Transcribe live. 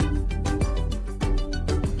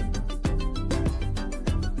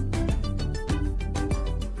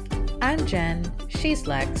I'm Jen, she's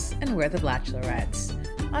Lex, and we're the Bachelorettes.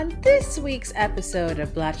 On this week's episode of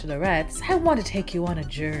Bachelorettes, I want to take you on a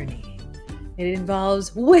journey. It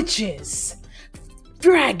involves witches,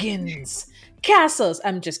 dragons, castles.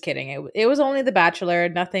 I'm just kidding. It was only The Bachelor.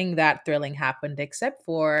 Nothing that thrilling happened except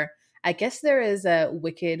for, I guess there is a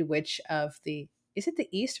wicked witch of the, is it the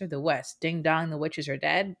East or the West? Ding dong, the witches are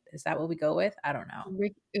dead. Is that what we go with? I don't know.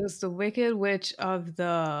 It was the Wicked Witch of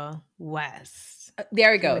the West.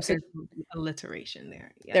 There we go. So alliteration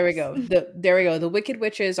there. Yes. There we go. There we go. The wicked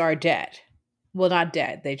witches are dead. Well, not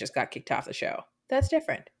dead. They just got kicked off the show. That's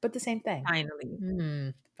different, but the same thing.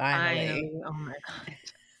 Finally. Finally. Oh my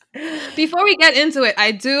god. Before we get into it,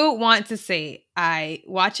 I do want to say,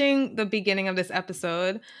 watching the beginning of this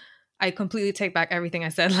episode, I completely take back everything I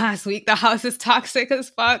said last week. The house is toxic as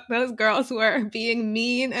fuck. Those girls were being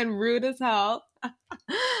mean and rude as hell.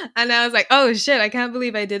 And I was like, oh shit, I can't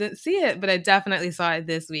believe I didn't see it. But I definitely saw it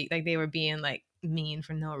this week. Like they were being like mean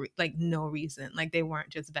for no reason. Like they weren't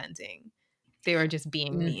just venting. They were just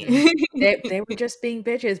being mean. They were just being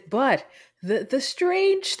bitches. But the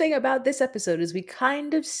strange thing about this episode is we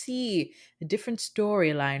kind of see a different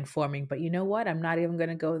storyline forming. But you know what? I'm not even going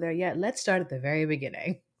to go there yet. Let's start at the very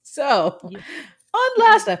beginning. So, on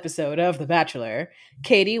last episode of The Bachelor,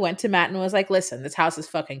 Katie went to Matt and was like, listen, this house is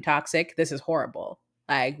fucking toxic. This is horrible.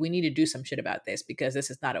 Like, we need to do some shit about this because this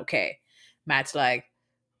is not okay. Matt's like,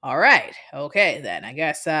 all right, okay, then I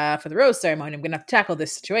guess for the rose ceremony, I'm going to have to tackle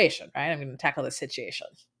this situation, right? I'm going to tackle this situation.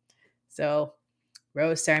 So,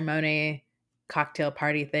 rose ceremony, cocktail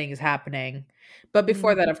party thing is happening. But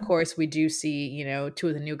before that, of course, we do see, two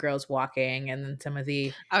of the new girls walking and then some of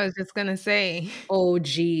the... I was just going to say...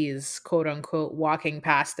 OGs, quote unquote, walking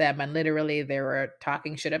past them. And literally they were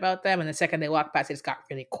talking shit about them. And the second they walked past, it just got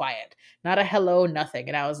really quiet. Not a hello, nothing.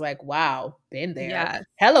 And I was like, wow, been there. Yes.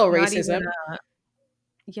 Hello, racism.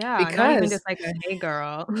 Because... not even just like a hey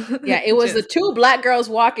girl. Yeah, it was the two black girls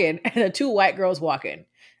walking and the two white girls walking.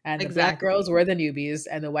 And the black girls were the newbies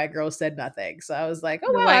and the white girls said nothing. So I was like,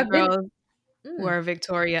 oh, wow. White girls were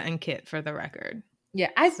Victoria and Kit, for the record. Yeah,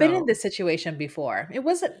 I've been in this situation before. It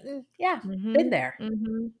wasn't, been there.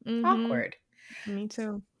 Awkward. Me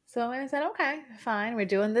too. So I said, okay, fine. We're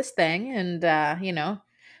doing this thing. And,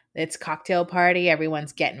 it's cocktail party.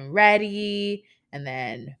 Everyone's getting ready. And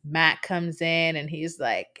then Matt comes in and he's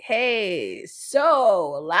like, hey,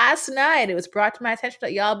 so last night it was brought to my attention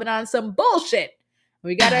that y'all been on some bullshit.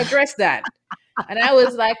 We got to address that. And I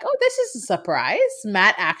was like, oh, this is a surprise.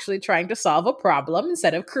 Matt actually trying to solve a problem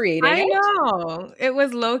instead of creating it. I know. It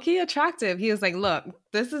was low-key attractive. He was like, look,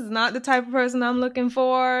 this is not the type of person I'm looking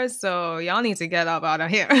for, so y'all need to get up out of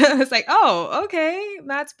here. It's like, oh, okay.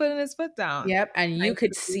 Matt's putting his foot down. Yep. And you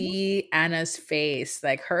could see Anna's face.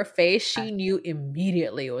 Like her face, she knew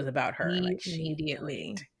immediately it was about her.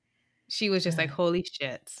 Immediately. She was just like, holy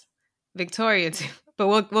shit. Victoria too.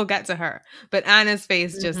 But we'll get to her. But Anna's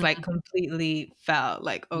face just like completely fell.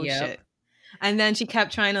 Like, oh shit. And then she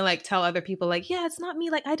kept trying to like tell other people like, yeah, it's not me.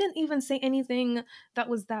 Like, I didn't even say anything that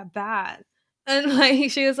was that bad. And like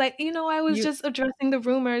she was like, I was just addressing the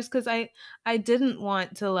rumors because I didn't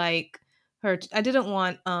want to like her. I didn't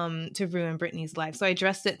want to ruin Brittany's life, so I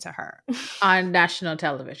addressed it to her on national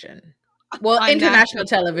television. Well, international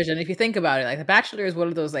television, if you think about it, like The Bachelor is one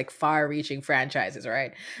of those like far-reaching franchises,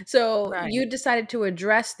 right? So you decided to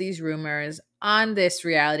address these rumors on this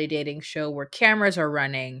reality dating show where cameras are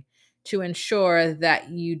running to ensure that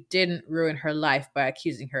you didn't ruin her life by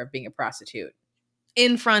accusing her of being a prostitute.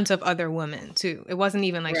 In front of other women, too. It wasn't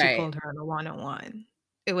even like she pulled her on a one-on-one.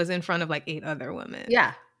 It was in front of like 8 other women.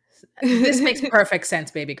 Yeah. This makes perfect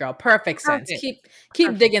sense, baby girl. Perfect sense.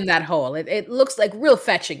 Keep digging that hole. It looks like real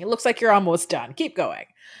fetching. It looks like you're almost done. Keep going.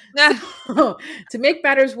 So, to make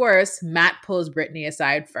matters worse, Matt pulls Brittany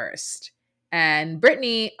aside first. And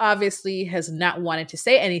Brittany obviously has not wanted to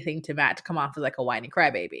say anything to Matt to come off as like a whiny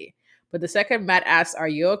crybaby. But the second Matt asks, are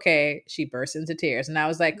you okay? She bursts into tears. And I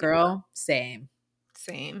was like, girl, same.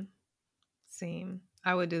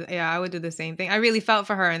 I would do the same thing. I really felt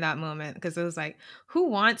for her in that moment because it was like, who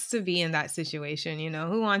wants to be in that situation?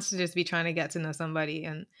 Who wants to just be trying to get to know somebody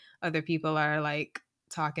and other people are like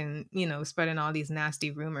talking, spreading all these nasty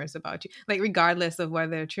rumors about you. Like, regardless of whether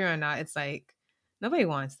they're true or not, it's like, nobody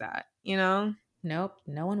wants that, Nope,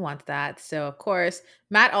 no one wants that. So, of course,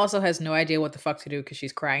 Matt also has no idea what the fuck to do because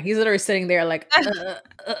she's crying. He's literally sitting there like,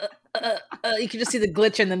 you can just see the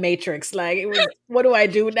glitch in the Matrix. Like, what do I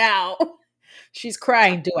do now? She's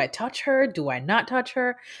crying. Do I touch her? Do I not touch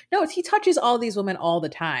her? No, he touches all these women all the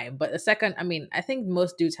time. But the second, I think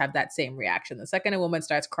most dudes have that same reaction. The second a woman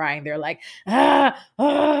starts crying, they're like, what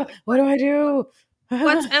do I do?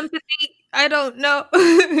 What's empathy? I don't know.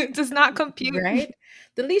 It does not compute. Right?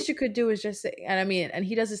 The least you could do is just say, and I mean, and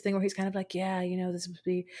he does this thing where he's kind of like, yeah, this must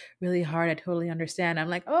be really hard. I totally understand. I'm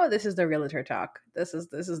like, oh, this is the realtor talk. This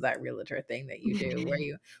is that realtor thing that you do where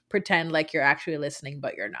you pretend like you're actually listening,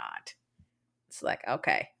 but you're not. It's like,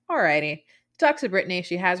 okay, alrighty. Talks to Brittany.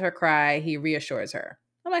 She has her cry. He reassures her.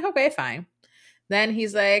 I'm like, okay, fine. Then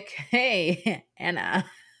he's like, hey, Anna,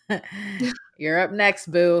 you're up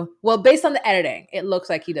next, boo. Well, based on the editing, it looks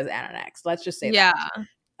like he does Anna next. Let's just say Yeah.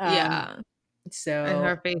 that. Yeah. And So,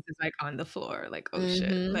 her face is like on the floor, like, oh shit.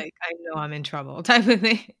 mhm. Like, I know I'm in trouble type of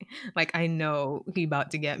thing. Like, I know he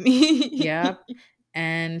about to get me. Yep.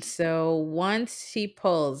 And so once he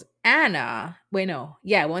pulls Anna, wait, no,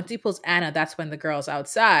 yeah, once he pulls Anna, that's when the girls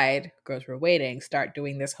outside, girls were waiting, start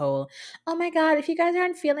doing this whole, oh my God, if you guys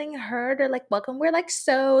aren't feeling heard or like welcome, we're like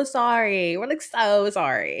so sorry. We're like so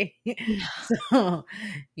sorry. So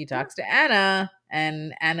he talks to Anna,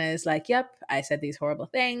 and Anna is like, yep, I said these horrible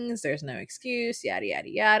things. There's no excuse, yada, yada,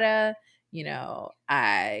 yada.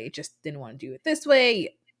 I just didn't want to do it this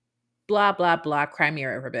way, blah blah blah, cry me a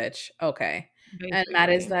river, bitch. Okay. And Matt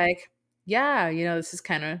is Basically. like, yeah, this is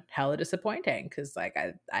kind of hella disappointing because like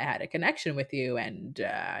I had a connection with you, and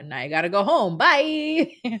now you gotta go home,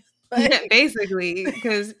 bye. Yeah, Like, basically.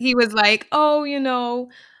 Because he was like, oh,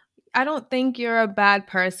 I don't think you're a bad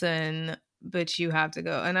person, but you have to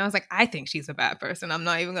go. And I was like, I think she's a bad person. I'm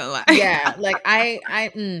not even gonna lie. yeah, like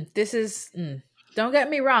this is don't get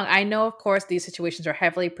me wrong, I know of course these situations are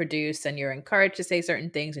heavily produced and you're encouraged to say certain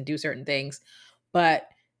things and do certain things, but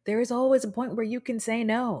there is always a point where you can say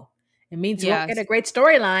no. It means you won't get Yes. a great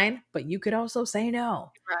storyline, but you could also say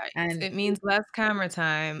no. Right. And It means less camera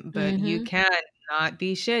time, but you mhm. can not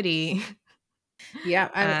be shitty Yeah,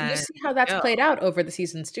 and you and see how that's go. played out over the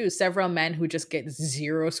seasons too. Several men who just get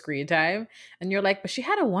zero screen time, and you're like, but she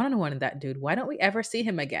had a one-on-one with that dude. Why don't we ever see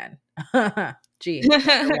him again? Gee,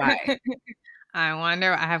 wonder why. I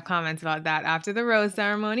wonder. I have comments about that after the rose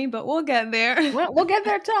ceremony, but we'll get there. Well, we'll get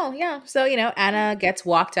there too. Yeah. So, Anna gets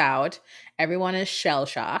walked out. Everyone is shell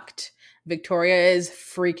shocked. Victoria is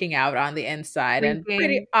freaking out on the inside and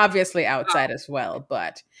pretty Freaking obviously outside as well.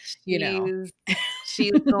 But, you know, she's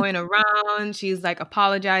she's going around. She's like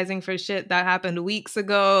apologizing for shit that happened weeks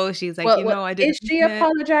ago. She's like, well, I didn't is she mean it.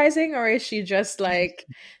 apologizing or is she just like,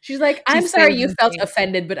 she's like, I'm She's sorry you saving felt face.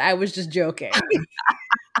 offended, but I was just joking.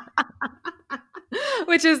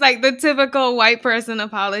 Which is like the typical white person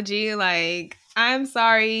apology. Like, I'm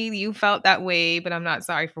sorry you felt that way, but I'm not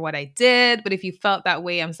sorry for what I did. But if you felt that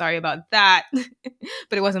way, I'm sorry about that.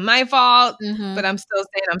 But it wasn't my fault. But Hmm. I'm still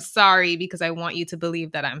saying I'm sorry because I want you to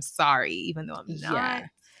believe that I'm sorry, even though I'm not. Yeah.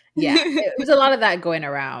 Yeah, it was a lot of that going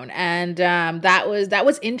around, and that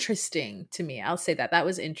was interesting to me. I'll say that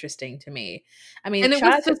was interesting to me. I mean, And it shout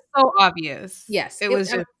was out to just so obvious. yes, It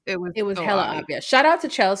was it was so hella obvious. obvious. Shout out to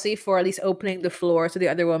Chelsea for at least opening the floor to the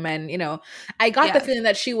other woman. I got the Yes. feeling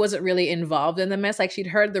that she wasn't really involved in the mess. Like she'd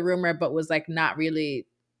heard the rumor, but was like not really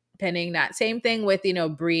pinning that. Same thing with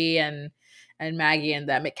Bree and Maggie and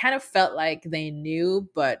them. It kind of felt like they knew,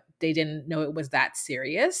 but they didn't know it was that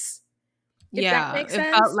serious. If that Yeah. makes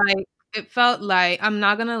sense. It felt like, I'm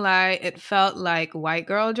not gonna lie, it felt like white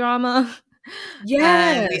girl drama. And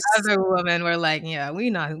the Yes. other women were like, yeah, we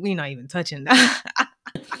not even touching that.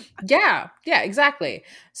 Yeah, yeah, exactly.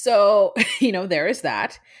 So, there is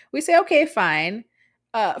that. We say, okay, fine.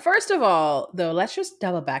 First of all, though, let's just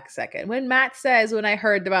double back a second. When Matt says, when I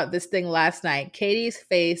heard about this thing last night, Katie's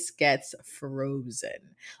face gets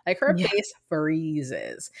frozen. Like her Yeah. face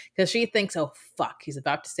freezes because she thinks, oh, fuck, he's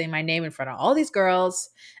about to say my name in front of all these girls.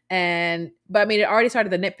 But I mean, it already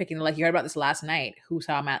started the nitpicking. Like, you heard about this last night. Who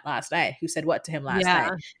saw Matt last night? Who said what to him last Yeah.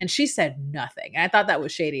 night? And she said nothing. And I thought that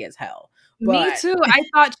was shady as hell. Me But too. I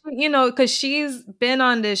thought, because she's been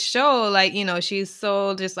on this show, like, she's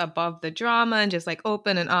so just above the drama and just like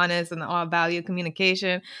open and honest and all value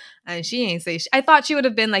communication. And she ain't say, I thought she would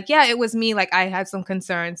have been like, yeah, it was me. Like, I had some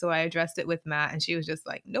concerns, so I addressed it with Matt. And she was just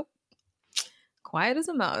like, nope, quiet as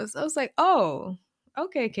a mouse. I was like, oh,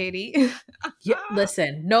 okay, Katie. yeah,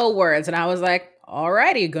 listen, no words. And I was like,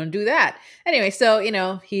 alrighty, gonna do that. Anyway, so,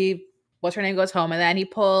 what's her name goes home and then he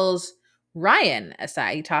pulls Ryan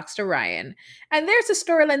aside. He talks to Ryan. And there's a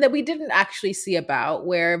storyline that we didn't actually see about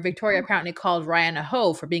where Victoria apparently called Ryan a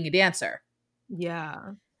hoe for being a dancer.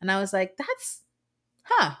 Yeah. And I was like,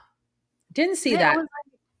 didn't see It that. was,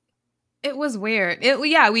 it was weird.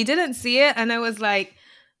 Yeah, we didn't see it. And I was like,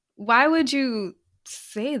 why would you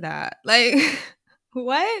say that? Like,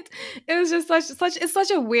 what? It was just it's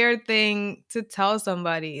such a weird thing to tell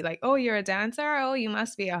somebody. Like, oh, you're a dancer? Oh, you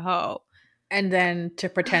must be a hoe. and then to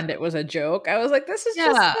pretend it was a joke. I was like, this is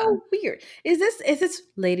just so weird. Is this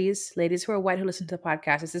ladies who are white who listen to the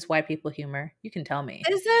podcast, is this white people humor? You can tell me.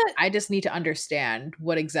 Is it? I just need to understand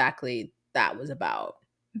what exactly that was about.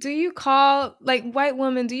 Do you call, like, white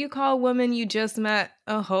woman, do you call woman you just met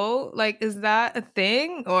a hoe? Like, is that a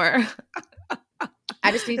thing? Or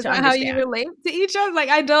I just need is to that understand how you relate to each other? Like,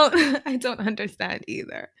 I don't understand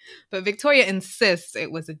either. But Victoria insists it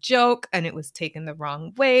was a joke and it was taken the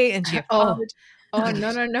wrong way, and she apologized. Oh,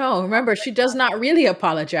 no. Remember, she does not really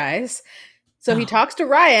apologize. So he Oh. talks to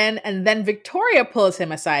Ryan, and then Victoria pulls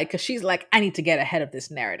him aside because she's like, I need to get ahead of this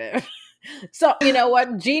narrative. So, you know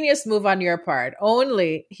what? Genius move on your part.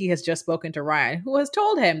 Only he has just spoken to Ryan, who has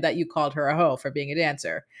told him that you called her a hoe for being a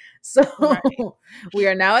dancer. So Right. we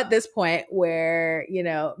are now at this point where,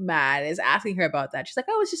 Matt is asking her about that. She's like,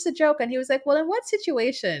 oh, it's just a joke. And he was like, well, in what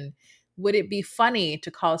situation would it be funny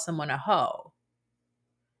to call someone a hoe?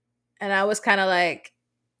 And I was kind of like,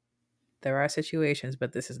 there are situations,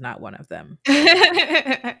 but this is not one of them.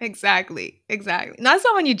 Exactly. Not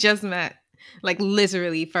someone you just met, like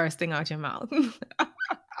literally first thing out your mouth.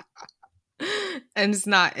 And it's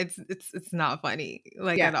not funny,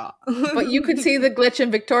 like, at all. But you could see the glitch in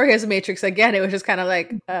Victoria's Matrix again. It was just kind of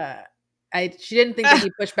like, she didn't think that he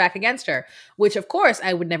pushed back against her, which of course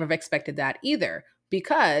I would never have expected that either,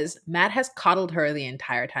 because Matt has coddled her the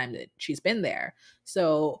entire time that she's been there.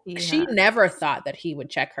 So she never thought that he would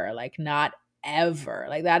check her, like, not ever.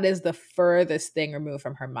 Like, that is the furthest thing removed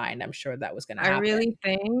from her mind. I'm sure that was going to happen. I really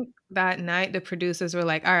think that night the producers were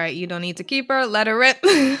like, all right, you don't need to keep her, let her rip.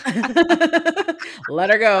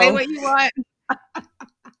 Let her go. Say what you want.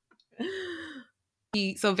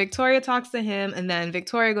 So Victoria talks to him, and then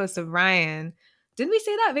Victoria goes to Ryan. Did we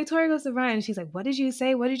say that? Victoria goes to Ryan. She's like, what did you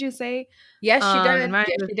say? Yes, she did.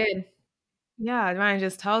 She did. Yeah, Ryan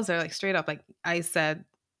just tells her, like, straight up, like, I said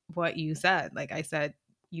what you said. Like, I said,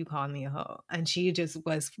 you called me a hoe. And she just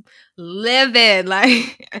was livid.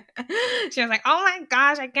 Like, she was like, oh my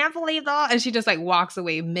gosh, I can't believe that. And she just, like, walks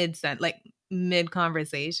away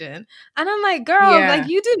mid-conversation. And I'm like, girl, like,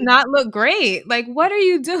 you do not look great. Like, what are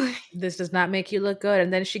you doing? This does not make you look good.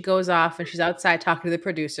 And then she goes off and she's outside talking to the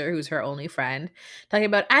producer, who's her only friend, talking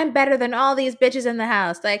about, I'm better than all these bitches in the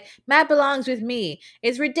house. Like, Matt belongs with me.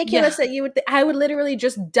 It's ridiculous that I would literally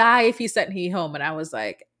just die if he sent me home. And I was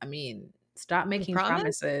like, I mean, stop making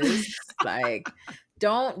promises. Like,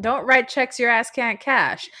 don't write checks your ass can't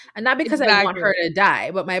cash. And not because I want her to die,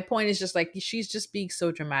 but my point is just like, she's just being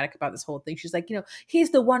so dramatic about this whole thing. She's like, he's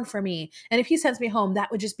the one for me. And if he sends me home, that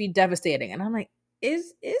would just be devastating. And I'm like,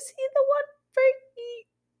 is he the one for me?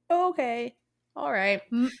 Okay. All right.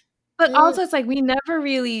 But also it's like, we never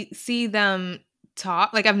really see them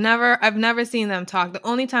talk. Like, I've never seen them talk. The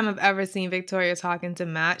only time I've ever seen Victoria talking to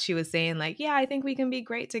Matt, she was saying, like, yeah, I think we can be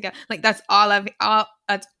great together. Like, that's all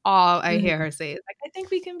I hear her say. Like, I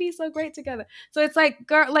think we can be so great together. So it's like,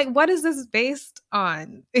 girl, like, what is this based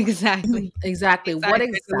on? Exactly. What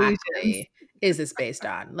exactly is this based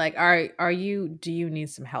on? Like, do you need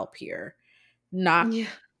some help here? Not,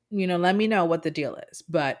 let me know what the deal is.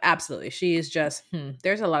 But absolutely, she is just,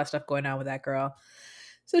 there's a lot of stuff going on with that girl.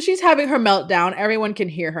 So she's having her meltdown. Everyone can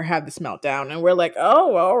hear her have this meltdown. And we're like,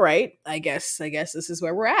 oh, all right. I guess this is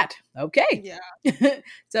where we're at. Okay. Yeah.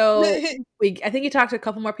 So I think he talked to a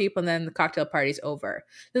couple more people and then the cocktail party's over.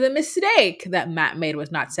 So the mistake that Matt made was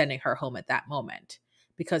not sending her home at that moment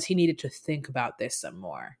because he needed to think about this some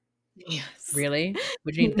more. Yes. Really?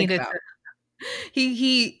 What do you need to think about?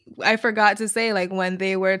 I forgot to say, like, when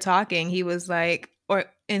they were talking, he was like, or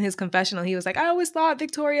in his confessional, he was like, I always thought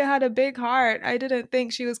Victoria had a big heart. I didn't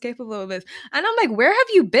think she was capable of this. And I'm like, where have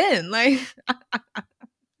you been? Like,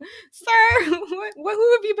 sir, who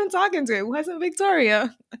have you been talking to? It wasn't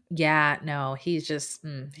Victoria. Yeah, no, he's just,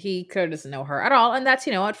 he doesn't know her at all. And that's,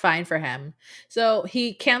 fine for him. So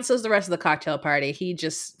he cancels the rest of the cocktail party.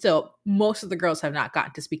 So most of the girls have not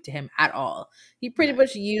gotten to speak to him at all. He pretty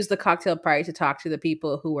much used the cocktail party to talk to the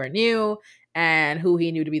people who were new and who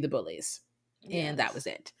he knew to be the bullies. And that was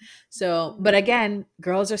it. So, but again,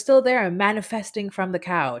 girls are still there manifesting from the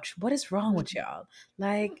couch. What is wrong with y'all?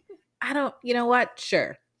 Like, you know what?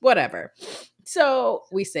 Sure, whatever. So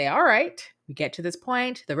we say, all right, we get to this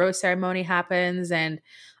point. The rose ceremony happens. And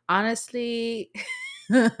honestly,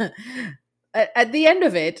 at the end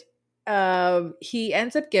of it, he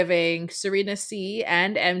ends up giving Serena C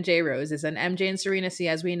and MJ roses. And MJ and Serena C,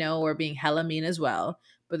 as we know, were being hella mean as well.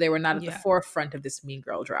 But they were not at the forefront of this mean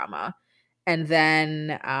girl drama. And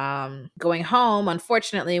then going home,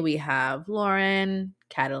 unfortunately, we have Lauren,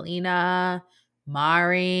 Catalina,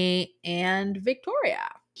 Mari, and Victoria.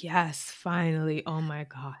 Yes, finally. Oh my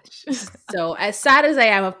gosh. So as sad as I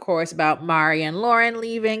am, of course, about Mari and Lauren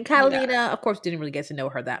leaving, Yeah. Catalina, of course, didn't really get to know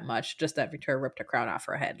her that much. Just that Victoria ripped her crown off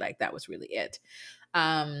her head. Like that was really it.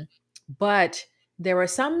 Um, but there were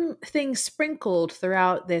some things sprinkled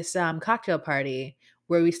throughout this cocktail party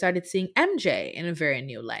where we started seeing MJ in a very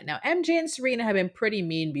new light. Now, MJ and Serena have been pretty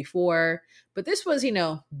mean before, but this was,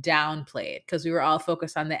 downplayed because we were all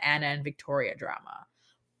focused on the Anna and Victoria drama.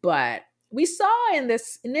 But we saw in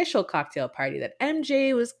this initial cocktail party that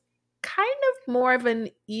MJ was kind of more of an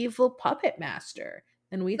evil puppet master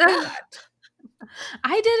than we thought.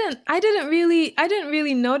 I didn't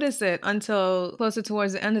really notice it until closer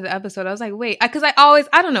towards the end of the episode. I was like, wait, because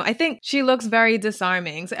I don't know. I think she looks very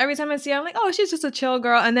disarming. So every time I see her, I'm like, oh, she's just a chill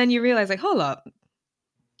girl. And then you realize, like, hold up,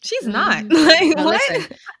 she's not. Like, No, what?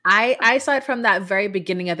 listen, I saw it from that very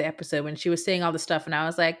beginning of the episode when she was saying all the stuff, and I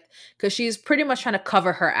was like, because she's pretty much trying to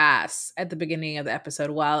cover her ass at the beginning of the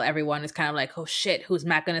episode while everyone is kind of like, oh shit, who's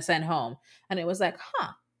Matt gonna send home? And it was like,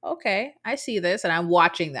 huh, okay, I see this, and I'm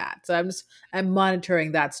watching that. So I'm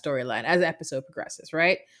monitoring that storyline as the episode progresses,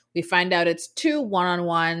 right? We find out it's 2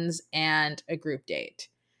 one-on-ones and a group date.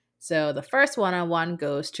 So the first one-on-one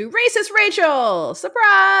goes to racist Rachel.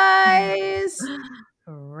 Surprise!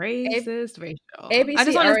 Racist Rachel. I just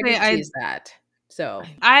ABC want to already say teased that. So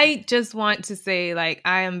I just want to say, like,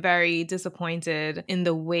 I am very disappointed in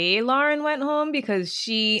the way Lauren went home because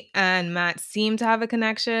she and Matt seemed to have a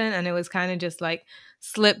connection, and it was kind of just like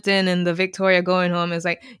slipped in. And the Victoria going home is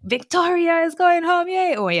like, Victoria is going home,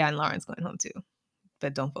 yay! Oh yeah, and Lauren's going home too,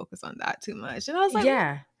 but don't focus on that too much. And I was like,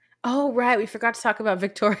 yeah. Oh right, we forgot to talk about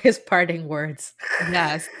Victoria's parting words.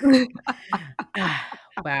 yes.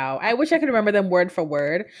 Wow. I wish I could remember them word for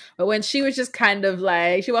word. But when she was just kind of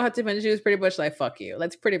like, she walked up and she was pretty much like, fuck you.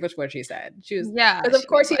 That's pretty much what she said. She was, Yeah, because of she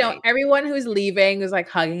was course, like, everyone who's leaving was like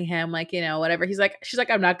hugging him, like, whatever. She's like,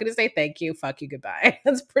 I'm not going to say thank you. Fuck you. Goodbye.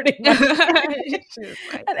 That's pretty much it. she was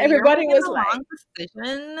like, And you're everybody making was the like, wrong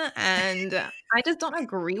decision, and I just don't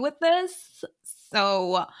agree with this.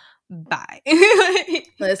 So bye.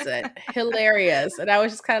 listen, hilarious. And I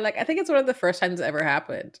was just kind of like, I think it's one of the first times it's ever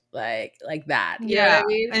happened. Like that. You know what I Yeah,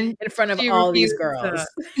 mean? and In front of she all these refused girls.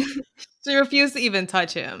 she refused to even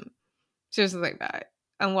touch him. She was just like that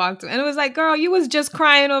and walked away. And it was like, girl, you was just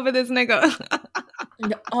crying over this nigga.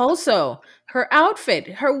 And also, her outfit,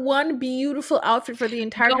 her one beautiful outfit for the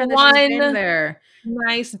entire The time that she's been one there.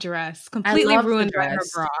 nice dress, I completely love the ruined by her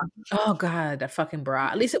dress. bra. Oh god, that fucking bra.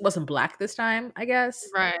 At least it wasn't black this time, I guess.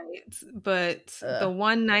 Right. But the Ugh.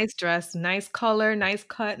 one nice dress, nice color, nice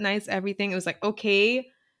cut, nice everything. It was like, okay,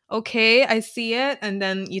 I see it. And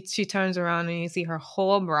then she turns around and you see her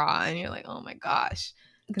whole bra, and you're like, oh my gosh.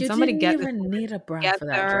 Can You somebody didn't get this even woman need a bra for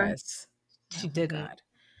that together? dress. She Oh my didn't. god.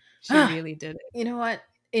 She really did it. You know what?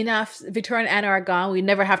 Enough. Victoria and Anna are gone. We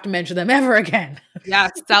never have to mention them ever again. Yeah,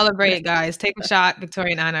 celebrate, guys. Take a shot.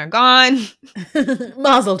 Victoria and Anna are gone.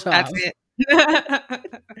 Mazel tov. That's it.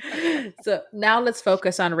 So now let's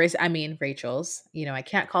focus on Rachel's. I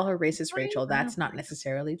can't call her racist Rachel. That's not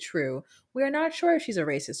necessarily true. We're not sure if she's a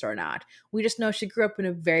racist or not. We just know she grew up in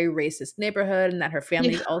a very racist neighborhood and that her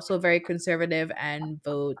family is also very conservative and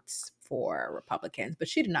votes for Republicans, but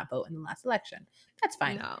she did not vote in the last election. That's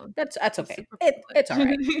fine. No, that's okay. It's all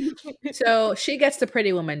right. So she gets the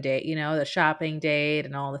pretty woman date, the shopping date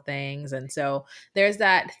and all the things. And so there's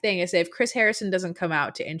that thing. I say if Chris Harrison doesn't come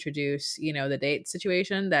out to introduce, the date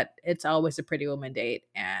situation, that it's always a pretty woman date.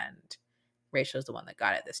 And Rachel's the one that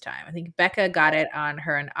got it this time. I think Becca got it on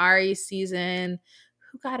her and Ari's season.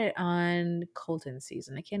 Who got it on Colton's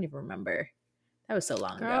season? I can't even remember. That was so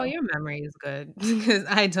long ago. Girl, your memory is good because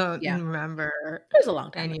I don't remember. It was a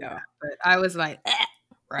long time ago. But I was like,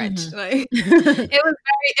 right. Mm-hmm. Like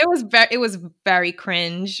it was very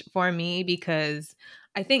cringe for me because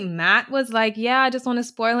I think Matt was like, yeah, I just want to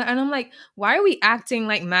spoil it. And I'm like, why are we acting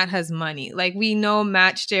like Matt has money? Like we know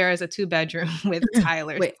Matt shares a 2-bedroom with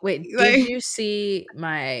Tyler. Wait, like, did you see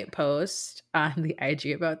my post on the IG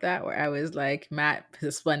about that where I was like, Matt is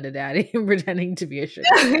a splendid daddy pretending to be a sugar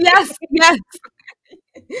daddy? Yes.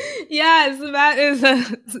 Yes, Matt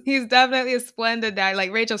he's definitely a splendid dad.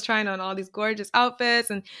 Like Rachel's trying on all these gorgeous outfits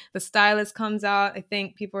and the stylist comes out. I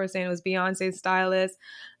think people were saying it was Beyonce's stylist.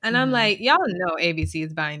 And I'm like, y'all know ABC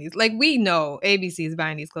is buying these. Like we know ABC is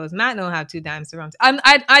buying these clothes. Matt don't have 2 dimes to run.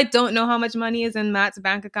 I don't know how much money is in Matt's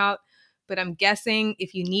bank account, but I'm guessing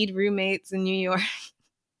if you need roommates in New York,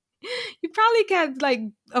 you probably can't like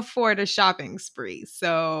afford a shopping spree.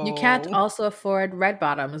 So you can't also afford red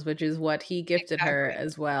bottoms, which is what he gifted her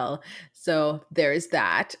as well. So there's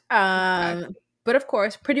that. Exactly. But of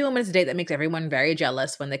course, Pretty Woman's a date that makes everyone very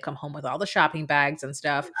jealous when they come home with all the shopping bags and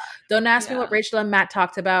stuff. Don't ask me what Yeah. Rachel and Matt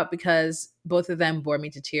talked about because both of them bore me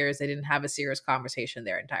to tears. They didn't have a serious conversation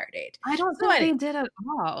their entire date. I don't So think they did at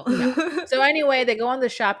all. no. So anyway, they go on the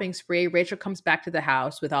shopping spree. Rachel comes back to the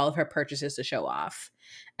house with all of her purchases to show off.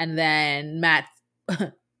 And then Matt,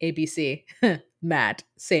 ABC, Matt,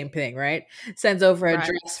 same thing, right? Sends over a Right.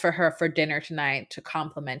 dress for her for dinner tonight to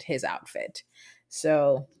complement his outfit.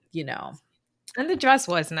 So, And the dress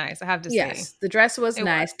was nice, I have to say. yes, the dress was It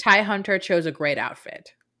nice. was. Ty Hunter chose a great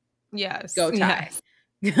outfit. Yes. Go Ty. Yes.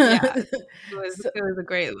 Yeah. It was a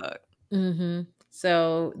great look. Mm-hmm.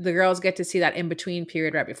 So the girls get to see that in between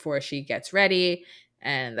period right before she gets ready,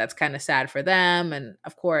 and that's kind of sad for them. And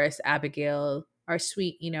of course, Abigail, our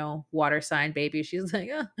sweet, water sign baby, she's like,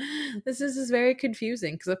 oh, this is very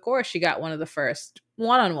confusing because of course she got one of the first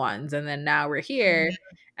one-on-ones, and then now we're here,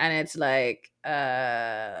 and it's like,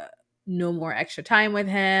 no more extra time with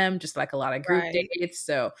him, just like a lot of group Right. dates.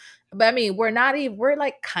 So, but I mean, we're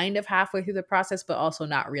like kind of halfway through the process, but also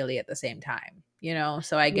not really at the same time,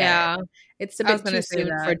 So I get it. Yeah. It's a I was bit too gonna say soon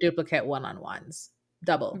for that. duplicate one-on-ones.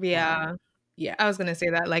 Double one-on-one. Yeah. Yeah. I was gonna say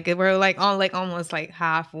that. Like we're like on like almost like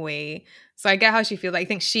halfway. So I get how she feels. Like,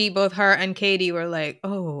 I think both her and Katie were like,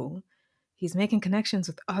 oh, he's making connections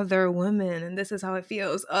with other women and this is how it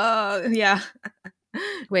feels. Oh, yeah.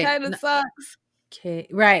 Wait, Kind of sucks.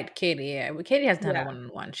 Right, Katie. Yeah, well, Katie hasn't had a Yeah.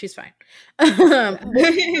 one-on-one. She's fine. Yeah.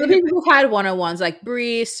 The people who've had one-on-ones like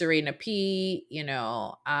Bree, Serena P,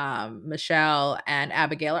 Michelle and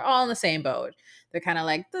Abigail are all in the same boat. They're kind of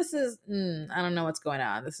like, this is, I don't know what's going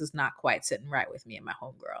on. This is not quite sitting right with me and my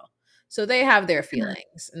homegirl. So they have their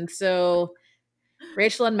feelings. And so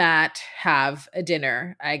Rachel and Matt have a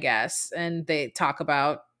dinner, I guess, and they talk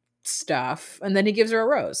about stuff. And then he gives her a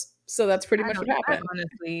rose. So that's pretty much what happened.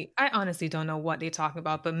 I honestly don't know what they talk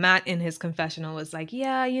about, but Matt in his confessional was like,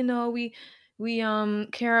 yeah, we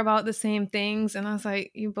care about the same things. And I was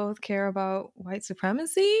like, you both care about white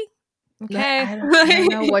supremacy? Okay. I don't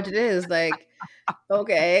know what it is. Like,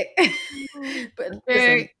 okay. But listen,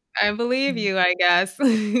 Okay, I believe you, I guess.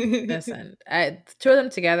 listen, two of them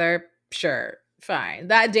together, sure, fine.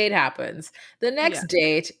 That date happens. The Yeah. next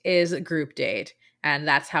date is a group date. And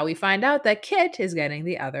that's how we find out that Kit is getting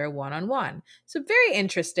the other one-on-one. So very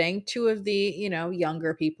interesting. Two of the,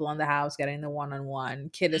 younger people in the house getting the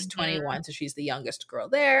one-on-one. Kit is 21, so she's the youngest girl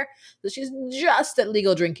there. So she's just at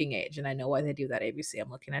legal drinking age. And I know why they do that, ABC.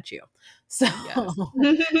 I'm looking at you. So Yes.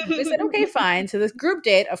 we said, okay, fine. So this group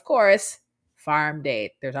date, of course, farm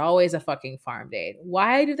date. There's always a fucking farm date.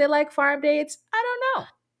 Why do they like farm dates? I don't know.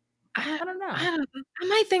 I don't know.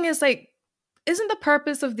 My thing is like, isn't the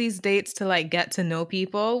purpose of these dates to like get to know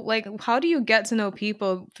people? Like, how do you get to know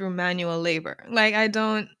people through manual labor? Like, I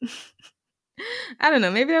don't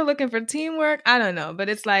know. Maybe they're looking for teamwork. I don't know. But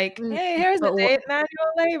it's like, hey, here's the date, manual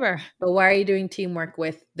labor. But why are you doing teamwork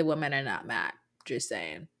with the women and not Matt? Just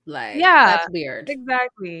saying. Like, Yeah, that's weird.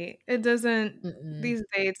 exactly. It doesn't, these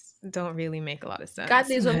dates don't really make a lot of sense. Got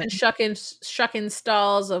these women shucking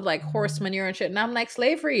stalls of like horse manure and shit. And I'm like,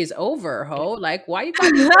 slavery is over, ho. Like, why you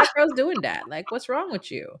got these black girls doing that? Like, what's wrong with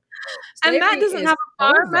you? Slavery and Matt doesn't have a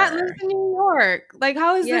farm. Over. Matt lives in New York. Like,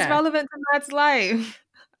 how is this relevant to Matt's life?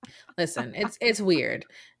 Listen, it's weird.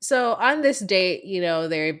 So on this date,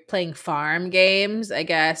 they're playing farm games. I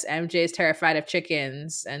guess MJ is terrified of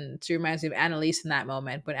chickens, and she reminds me of Annalise in that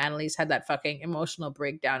moment when Annalise had that fucking emotional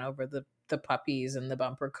breakdown over the puppies and the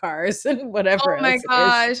bumper cars and whatever. Oh my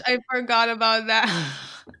gosh, I forgot about that.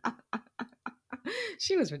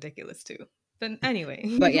 She was ridiculous too. But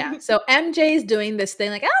anyway. But yeah, so MJ's doing this thing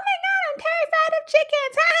like, oh my god, I'm terrified of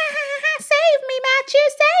chickens. Save me, Matthew,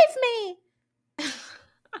 save me.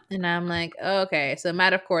 And I'm like, okay. So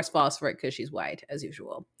Matt, of course, falls for it because she's white, as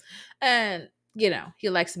usual. And, he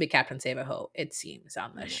likes to be Captain Save-A-Ho, it seems,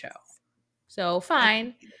 on this show. So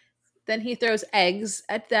fine. Then he throws eggs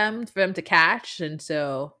at them for them to catch. And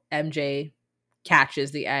so MJ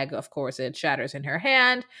catches the egg. Of course, it shatters in her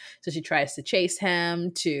hand. So she tries to chase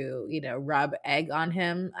him to, rub egg on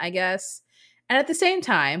him, I guess. And at the same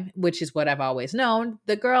time, which is what I've always known,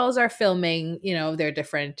 the girls are filming, their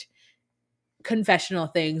different confessional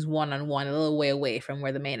things one-on-one, a little way away from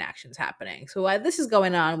where the main action's happening. So while this is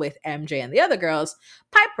going on with MJ and the other girls,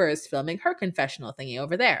 Piper is filming her confessional thingy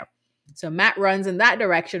over there. So Matt runs in that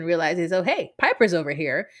direction, realizes, oh, hey, Piper's over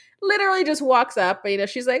here. Literally just walks up,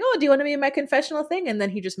 she's like, oh, do you want to be in my confessional thing? And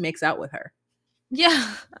then he just makes out with her.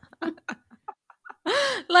 Yeah.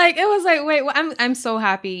 Like, it was like, wait, I'm so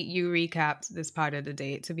happy you recapped this part of the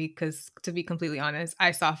date, because to be completely honest,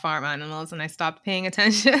 I saw farm animals and I stopped paying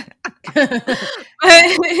attention. Because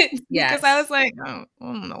I was like, oh, I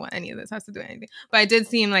don't know what any of this has to do with anything. But I did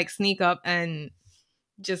see him like sneak up and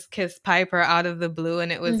just kiss Piper out of the blue,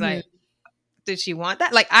 and it was like, did she want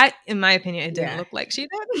that? Like, in my opinion, it didn't look like she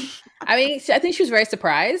did. I mean, I think she was very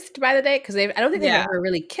surprised by the date because I don't think they've ever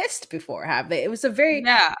really kissed before, have they? It was a very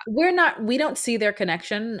we don't see their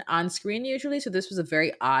connection on screen usually, so this was a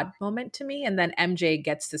very odd moment to me. And then MJ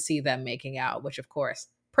gets to see them making out, which of course,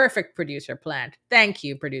 perfect producer planned. Thank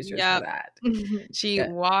you, producers, for that. She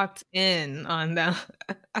walked in on them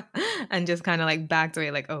and just kind of like backed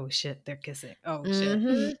away, like, oh shit, they're kissing. Oh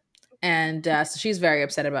shit. And so she's very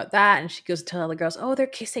upset about that, and she goes to tell the girls, oh, they're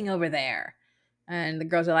kissing over there. And the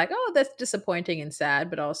girls are like, oh, that's disappointing and sad,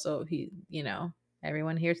 but also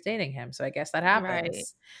everyone here's dating him, so I guess that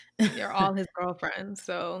happens. Right. You're all his girlfriends,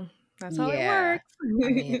 so that's how it works. I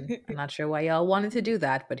mean, I'm not sure why y'all wanted to do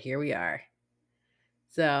that, but here we are.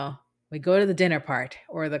 So we go to the dinner part,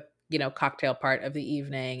 or the cocktail part of the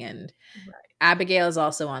evening, and Abigail is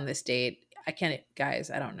also on this date. I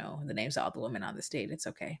don't know the names of all the women on this date. It's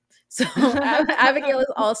okay. So Abigail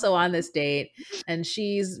is also on this date, and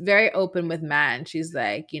she's very open with Matt. And she's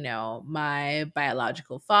like, my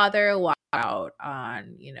biological father walked out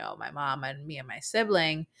on, my mom and me and my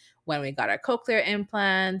sibling when we got our cochlear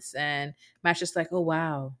implants. And Matt's just like, oh,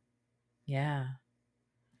 wow. Yeah.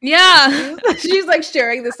 Yeah. She's like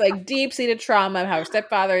sharing this like deep-seated trauma of how her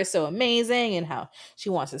stepfather is so amazing and how she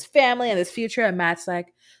wants his family and his future. And Matt's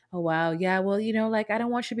like, oh, wow. Yeah, well, like, I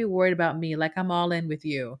don't want you to be worried about me. Like, I'm all in with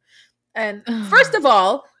you. And first of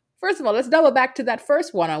all, let's double back to that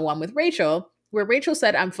first one-on-one with Rachel, where Rachel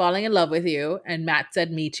said, I'm falling in love with you. And Matt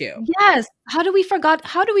said, me too. Yes. How do we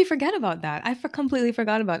forget about that? I completely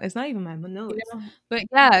forgot about it. It's not even my notes. But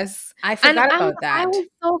yes. I forgot about that. I was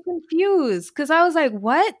so confused because I was like,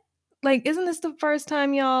 what? Like, isn't this the first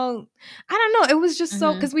time y'all? I don't know. It was just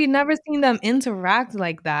so, because we'd never seen them interact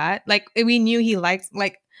like that. Like, we knew he likes,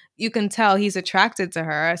 like, you can tell he's attracted to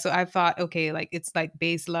her. So I thought, okay, like, it's like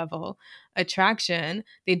base level attraction.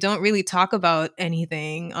 They don't really talk about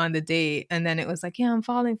anything on the date. And then it was like, yeah, I'm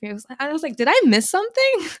falling for you. I was like, did I miss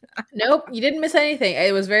something? Nope, you didn't miss anything.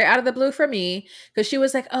 It was very out of the blue for me because she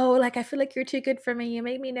was like, oh, like, I feel like you're too good for me. You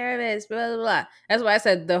make me nervous, blah, blah, blah. That's why I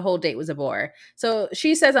said the whole date was a bore. So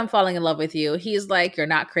she says, I'm falling in love with you. He's like, you're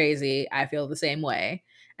not crazy. I feel the same way.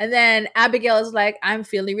 And then Abigail is like, I'm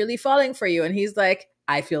feeling really falling for you. And he's like,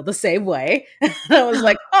 I feel the same way. And I was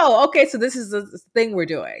like, oh, okay, so this is the thing we're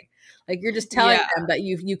doing. Like, you're just telling them that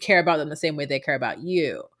you care about them the same way they care about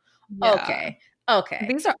you. Yeah. Okay.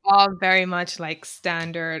 These are all very much like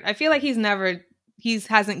standard. I feel like he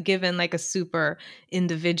hasn't given like a super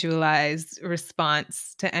individualized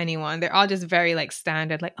response to anyone. They're all just very like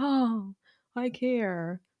standard, like, oh, I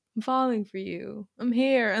care. I'm falling for you. I'm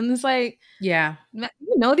here. And it's like, yeah, you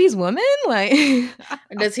know these women? Like,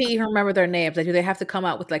 does he even remember their names? Like, do they have to come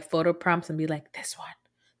out with like photo prompts and be like, this one?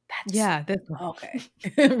 This one. Okay.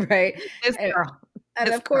 Right. This girl. And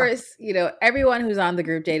of course, everyone who's on the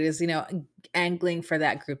group date is, angling for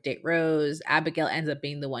that group date rose. Abigail ends up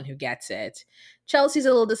being the one who gets it. Chelsea's a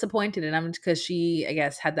little disappointed in him because she, I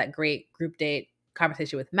guess, had that great group date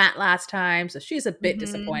conversation with Matt last time. So she's a bit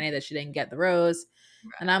disappointed that she didn't get the rose.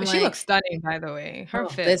 And I'm she looks stunning, by the way. Her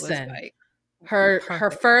fit was like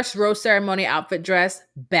her first rose ceremony outfit dress,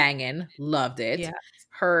 banging, loved it. Yeah.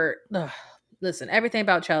 Listen, everything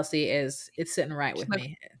about Chelsea it's sitting right with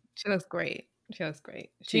me. She looks great.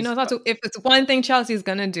 She knows how to. If it's one thing Chelsea's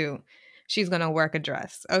gonna do, she's gonna work a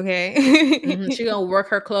dress. Okay, she's gonna work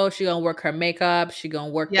her clothes. She's gonna work her makeup. She's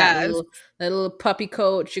gonna work that little puppy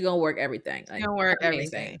coat. She's gonna work everything. She's gonna work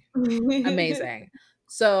amazing. Amazing.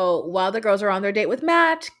 So while the girls are on their date with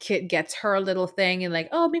Matt, Kit gets her little thing and like,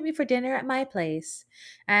 oh, meet me for dinner at my place.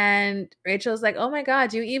 And Rachel's like, oh my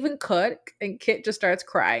God, you even cook? And Kit just starts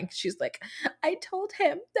crying. She's like, I told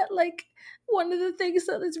him that like one of the things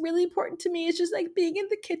that is really important to me is just like being in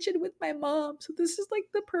the kitchen with my mom. So this is like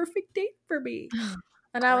the perfect date for me.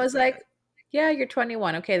 And I was like, yeah, you're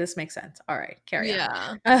 21. Okay, this makes sense. All right, carry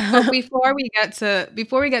on. But before we get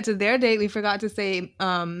to their date, we forgot to say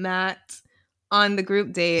Matt on the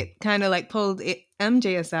group date kind of like pulled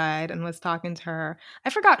MJ aside and was talking to her. I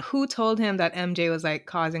forgot who told him that MJ was like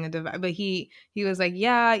causing a divide, but he was like,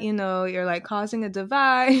 yeah, you're like causing a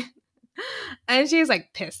divide. And she's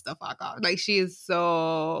like pissed the fuck off. Like she is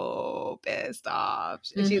so pissed off.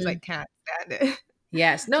 And she's like, can't stand it.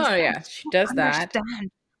 Yes. No, yeah. She does that.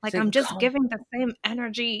 Like, I'm just giving the same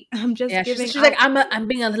energy. I'm just giving. She's like, I'm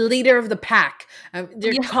being a leader of the pack.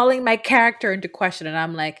 They're calling my character into question, and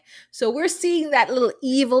I'm like, so we're seeing that little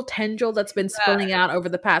evil tendril that's been spilling out over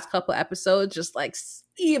the past couple episodes, just like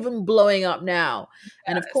even blowing up now.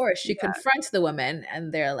 And of course, she confronts the women,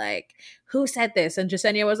 and they're like, "Who said this?" And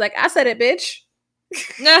Jasenia was like, "I said it, bitch."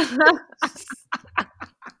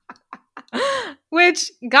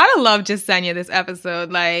 Which, gotta love Jasenia this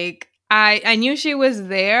episode. Like, I knew she was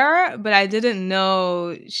there, but I didn't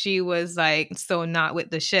know she was like so not with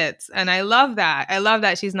the shits. And I love that. I love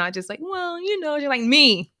that she's not just like, well, you know, she's like,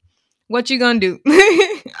 me, what you gonna do?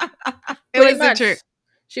 It was the truth.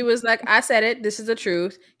 She was like, I said it. This is the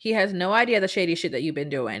truth. He has no idea the shady shit that you've been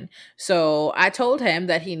doing. So I told him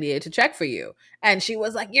that he needed to check for you. And she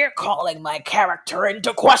was like, you're calling my character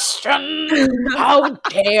into question. How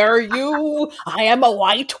dare you? I am a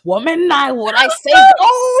white woman. What I say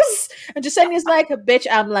goes. And Jasenia's like, bitch,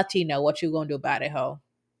 I'm Latino. What you gonna do about it, ho?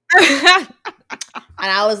 And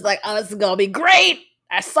I was like, oh, this is gonna be great.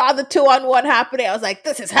 I saw the 2-on-1 happening. I was like,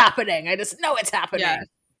 this is happening. I just know it's happening. Yeah.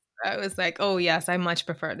 I was like, oh yes, I much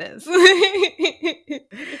prefer this.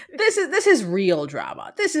 This is real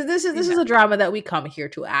drama. This is a drama that we come here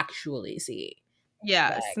to actually see.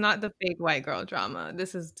 Yes, not the fake white girl drama.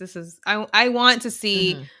 This is I want to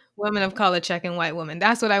see women of color checking white women.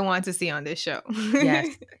 That's what I want to see on this show.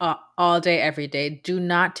 Yes, all day, every day. Do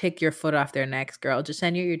not take your foot off their necks, girl.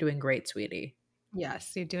 Jasenia, you're doing great, sweetie.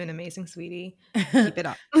 Yes, you're doing amazing, sweetie. Keep it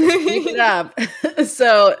up. Keep it up.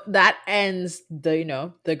 So that ends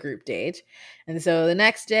the group date. And so the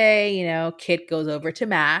next day, Kit goes over to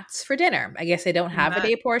Matt's for dinner. I guess they don't have a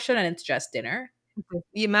day portion and it's just dinner.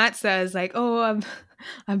 Matt says like, oh,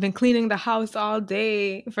 I've been cleaning the house all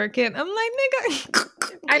day for Kit. I'm like, nigga,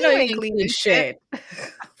 I know you ain't cleaning shit.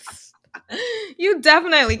 You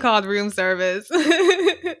definitely called room service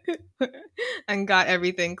and got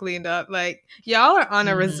everything cleaned up. Like, y'all are on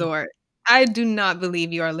a resort. I do not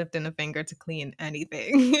believe you are lifting a finger to clean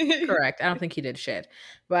anything. Correct. I don't think he did shit.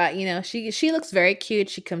 But, she looks very cute.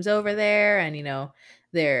 She comes over there and,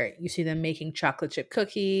 there you see them making chocolate chip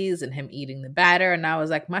cookies and him eating the batter. And I was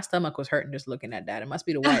like, my stomach was hurting just looking at that. It must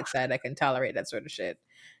be the white side that can tolerate that sort of shit.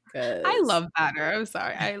 I love batter. I'm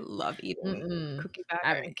sorry. I love eating cookie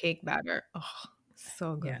batter and cake batter. Oh,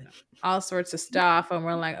 so good. Yeah, all sorts of stuff. And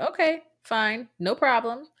we're like, okay, fine. No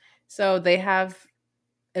problem. So they have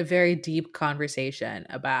a very deep conversation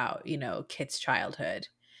about, Kit's childhood.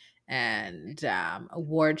 And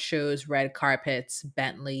award shows, red carpets,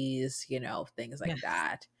 Bentleys, things like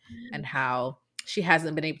that. And how she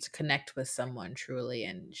hasn't been able to connect with someone truly.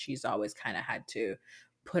 And she's always kind of had to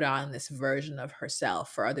put on this version of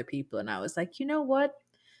herself for other people. And I was like, you know what,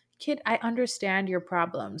 Kid, I understand your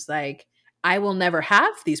problems. Like, I will never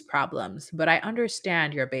have these problems, but I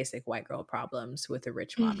understand your basic white girl problems with a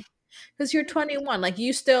rich mommy. Because you're 21. Like,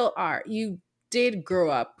 you still are. You did grow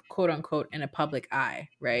up, quote unquote, in a public eye,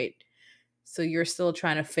 right? So you're still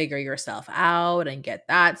trying to figure yourself out and get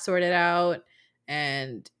that sorted out.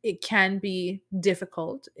 And it can be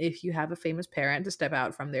difficult if you have a famous parent to step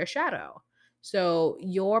out from their shadow. So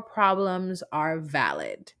your problems are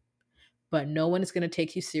valid, but no one is going to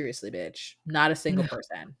take you seriously, bitch. Not a single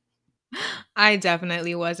person. I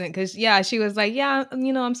definitely wasn't, because she was like,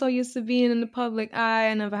 I'm so used to being in the public eye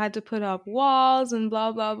and I've had to put up walls and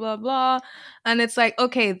blah blah blah blah. And it's like,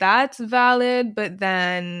 okay, that's valid, but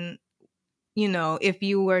then if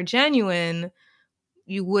you were genuine,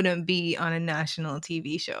 you wouldn't be on a national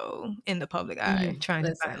TV show in the public eye trying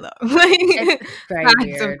to find love. Like,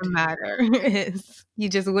 facts of the matter is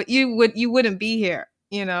you wouldn't be here.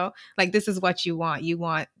 Like, this is what you want. You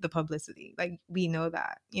want the publicity. Like, we know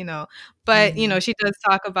that, but, she does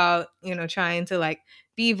talk about, trying to like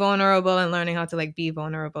be vulnerable and learning how to like be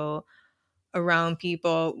vulnerable around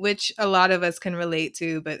people, which a lot of us can relate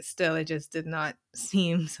to, but still it just did not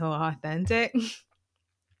seem so authentic.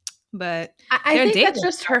 But I think that's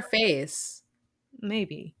just her face.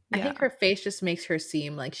 Maybe. I think her face just makes her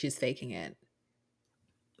seem like she's faking it.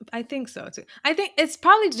 I think so too. I think it's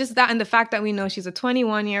probably just that, and the fact that we know she's a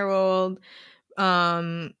 21-year-old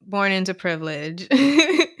born into privilege.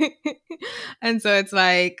 And so it's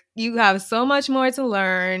like, you have so much more to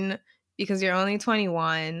learn because you're only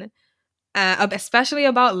 21, especially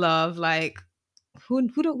about love. Like, who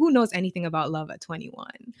knows anything about love at 21?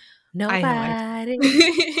 Nobody.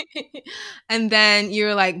 And then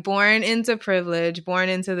you're like born into privilege, born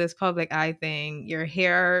into this public eye thing. You're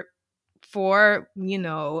here for,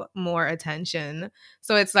 more attention.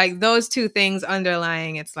 So it's like those two things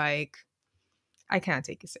underlying. It's like, I can't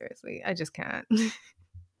take you seriously. I just can't.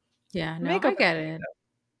 Yeah, no, I get it.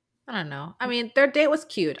 I don't know. I mean, their date was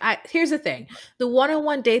cute. Here's the thing: the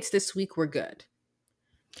one-on-one dates this week were good.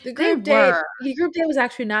 They were. The group date was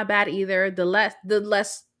actually not bad either. The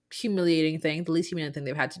least humiliating thing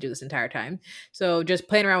they've had to do this entire time. So just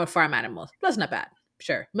playing around with farm animals, that's not bad.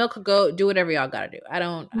 Sure, milk a goat, do whatever y'all gotta do. I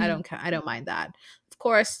don't mind that. Of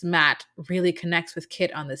course, Matt really connects with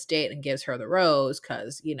Kit on this date and gives her the rose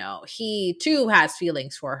because he too has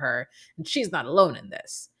feelings for her, and she's not alone in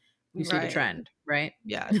this. You see the trend, right?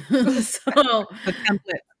 Yeah. So the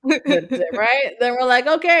template. right? Then we're like,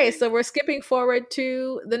 okay, so we're skipping forward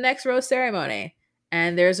to the next rose ceremony.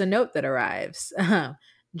 And there's a note that arrives.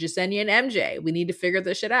 Jasenia and MJ, we need to figure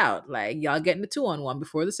this shit out. Like, y'all getting the 2-on-1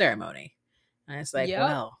 before the ceremony. And it's like,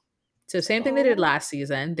 well. So same thing they did last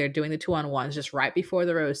season. They're doing the 2-on-1s just right before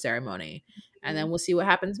the rose ceremony. And then we'll see what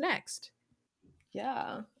happens next.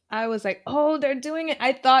 Yeah. I was like, oh, they're doing it.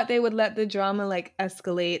 I thought they would let the drama like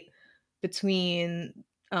escalate between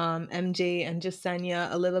MJ and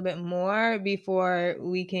Jasenia a little bit more before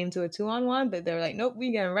we came to a 2-on-1, but they were like, nope,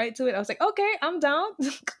 we getting right to it. I was like, okay, I'm down.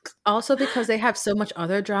 Also because they have so much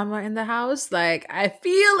other drama in the house, like I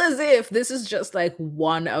feel as if this is just like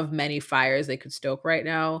one of many fires they could stoke right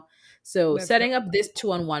now. So setting up this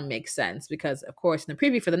 2-on-1 makes sense because, of course, in the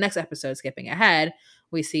preview for the next episode, skipping ahead,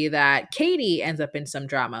 we see that Katie ends up in some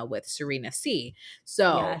drama with Serena C.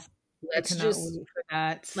 So let's just wait for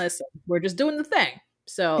that. Listen, we're just doing the thing.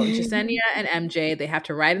 So Jasenia and MJ, they have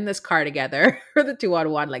to ride in this car together for the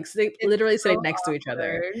 2-on-1, like literally sitting next to each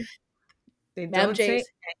other. They don't say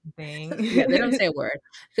anything. Yeah, they don't say a word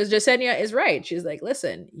because Jasenia is right. She's like,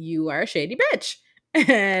 listen, you are a shady bitch.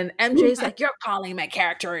 And MJ's like, you're calling my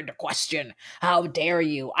character into question. How dare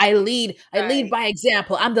you? I lead by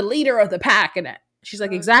example. I'm the leader of the pack. And she's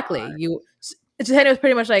like, exactly. God. Jasenia was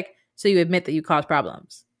pretty much like, so you admit that you cause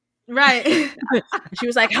problems. Right. She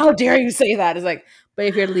was like, how dare you say that? It's like, but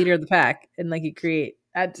if you're the leader of the pack and like you create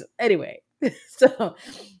anyway. So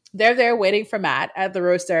they're there waiting for Matt at the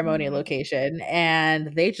rose ceremony location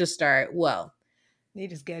and they just start, they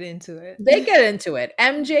just get into it. They get into it.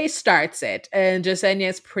 MJ starts it, and Jasenia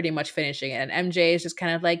is pretty much finishing it. And MJ is just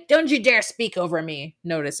kind of like, don't you dare speak over me.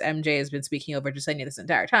 Notice MJ has been speaking over Jasenia this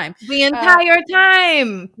entire time. The entire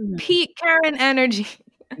time. Peak Karen energy.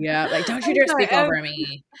 Yeah, like, don't you dare speak over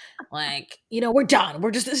me. Like, we're done.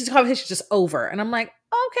 This conversation's just over. And I'm like,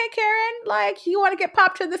 okay, Karen, like, you want to get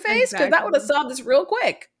popped to the face? Because that would have solved this real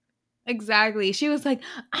quick. Exactly. She was like,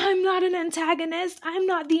 I'm not an antagonist. I'm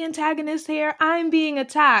not the antagonist here. I'm being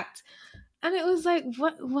attacked. And it was like,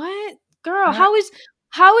 what girl, yeah.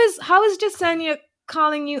 how is Jasenia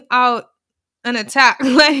calling you out an attack?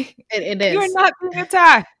 Like it is. You're not being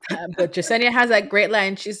attacked. But Jasenia has that great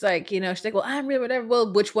line. She's like, she's like, well, I'm really whatever.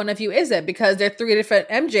 Well, which one of you is it? Because there are 3 different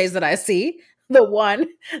MJs that I see. The one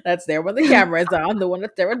that's there when the camera is on, the one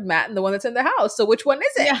that's there with Matt, and the one that's in the house. So which one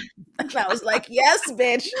is it? Yeah. And I was like, yes,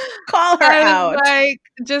 bitch. Call her out. Like,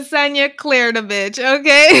 Jasenia cleared a bitch,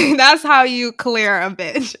 okay? That's how you clear a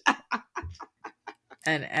bitch.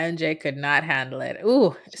 And MJ could not handle it.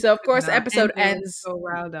 Ooh. So of course, episode ends. So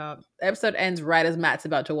riled up. Episode ends right as Matt's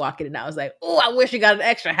about to walk in, and I was like, "Oh, I wish you got an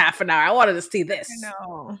extra half an hour. I wanted to see this."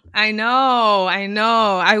 I know.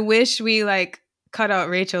 I wish we like cut out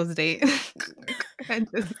Rachel's date and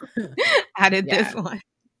just added this one.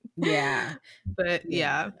 Yeah. But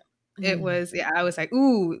it was, I was like,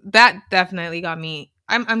 ooh, that definitely got me.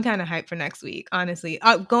 I'm kind of hyped for next week, honestly.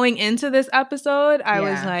 Going into this episode, I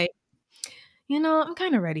was like, I'm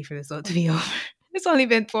kind of ready for this to be over. It's only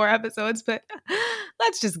been 4 episodes, but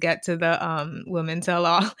let's just get to the women tell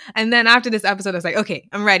all. And then after this episode, I was like, okay,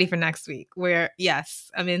 I'm ready for next week.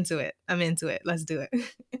 Yes, I'm into it. Let's do it.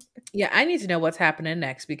 Yeah, I need to know what's happening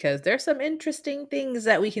next because there's some interesting things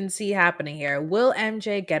that we can see happening here. Will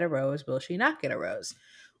MJ get a rose? Will she not get a rose?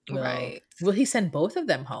 Will he send both of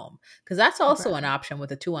them home? Because that's also an option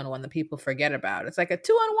with a 2-on-1 that people forget about. It's like a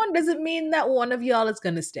 2-on-1 doesn't mean that one of y'all is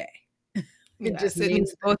going to stay. It just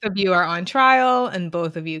means both of you are on trial and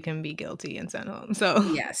both of you can be guilty and sent home. So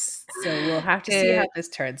yes. So we'll have to see how this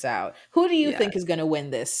turns out. Who do you think is going to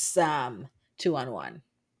win this 2-on-1?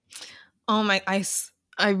 Oh my,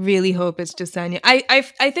 I really hope it's Jasenia.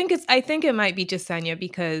 I think it might be Jasenia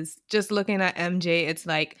because just looking at MJ, it's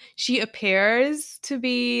like she appears to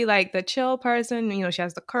be like the chill person. She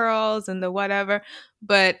has the curls and the whatever.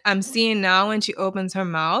 But I'm seeing now when she opens her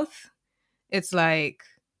mouth, it's like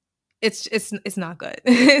it's not good.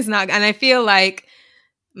 It's not, and I feel like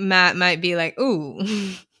Matt might be like, ooh,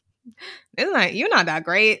 you're not that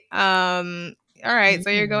great. All right, so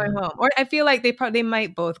you're going home. Or I feel like they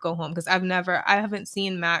might both go home because I haven't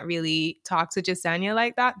seen Matt really talk to Jasenia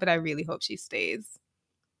like that, but I really hope she stays.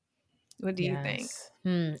 What do you think?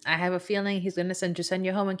 Yes. I have a feeling he's going to send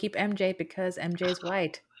you home and keep MJ because MJ's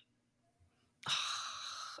white.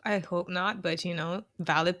 I hope not, but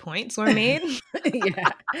valid points were made. Yeah.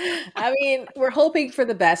 I mean, we're hoping for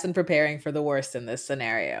the best and preparing for the worst in this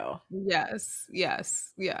scenario. Yes,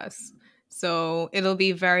 yes, yes. So it'll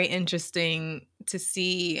be very interesting to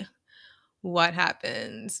see what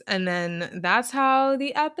happens. And then that's how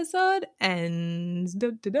the episode ends. Da,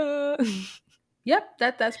 da, da. Yep,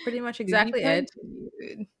 that's pretty much To be exactly it.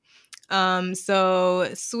 continued. So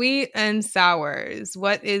sweet and sours.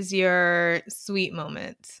 What is your sweet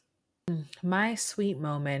moment? My sweet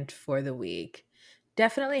moment for the week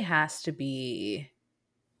definitely has to be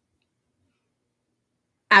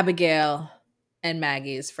Abigail and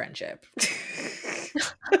Maggie's friendship.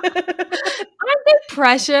 Aren't they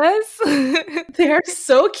precious? They're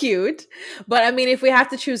so cute. But I mean, if we have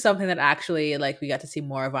to choose something that actually we got to see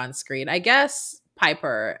more of on screen, I guess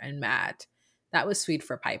Piper and Matt. That was sweet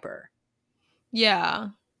for Piper. Yeah,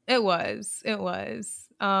 it was. It was.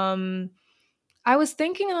 I was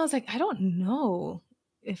thinking and I was like, I don't know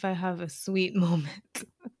if I have a sweet moment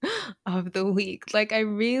of the week.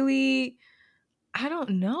 I don't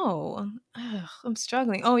know. Ugh, I'm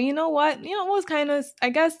struggling. Oh, you know what? You know what was kind of, I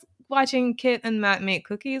guess watching Kit and Matt make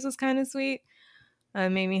cookies was kind of sweet.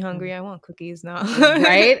 Made me hungry. I want cookies now.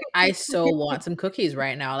 Right? I so want some cookies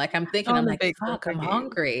right now. I'm I thinking, I'm want to like, bake some fuck, I'm cookies.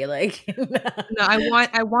 hungry. No,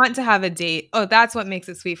 I want to have a date. Oh, that's what makes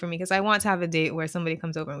it sweet for me because I want to have a date where somebody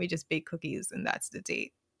comes over and we just bake cookies and that's the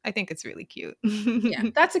date. I think it's really cute. Yeah,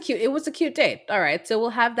 it was a cute date. All right. So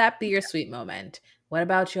we'll have that be your sweet moment. What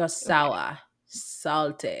about your sour,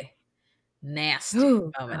 salty, nasty Ooh,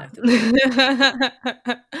 moment of the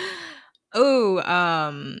week? Ooh,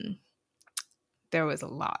 there was a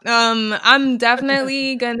lot. I'm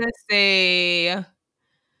definitely gonna say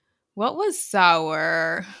what was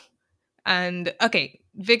sour and okay,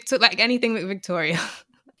 anything with Victoria.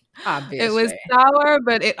 It was Obviously. sour,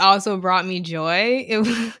 but it also brought me joy. So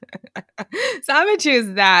I'm gonna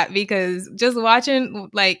choose that because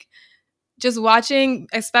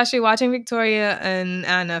especially watching Victoria and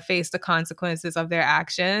Anna face the consequences of their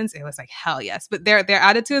actions, it was like hell yes. But their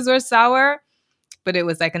attitudes were sour, but it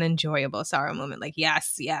was like an enjoyable sour moment. Like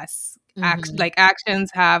yes, yes, Hmm.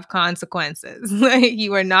 actions have consequences. Like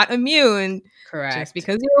you are not immune just Correct.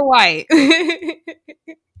 because you're white.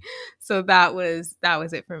 So that was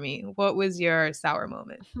it for me. What was your sour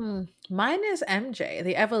moment? Mine is MJ,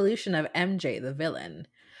 the evolution of MJ, the villain.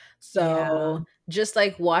 Yeah. So just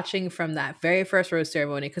watching from that very first rose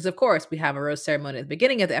ceremony, because of course we have a rose ceremony at the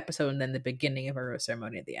beginning of the episode and then the beginning of a rose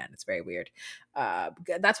ceremony at the end. It's very weird.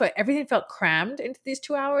 That's why everything felt crammed into these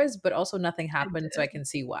 2 hours, but also nothing happened, so I can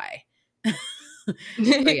see why. So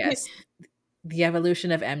yes, the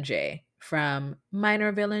evolution of MJ from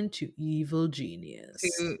minor villain to evil genius.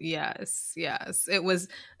 Yes, yes. It was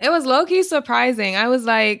low key surprising. I was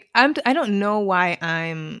like, I don't know why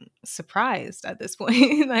I'm surprised at this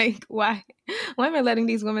point. Like why am I letting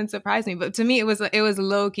these women surprise me? But to me it was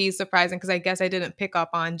low key surprising because I guess I didn't pick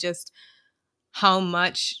up on just how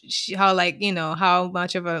much how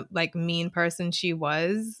much of a mean person she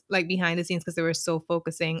was behind the scenes because they were so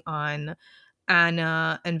focusing on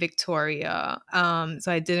Anna and Victoria. So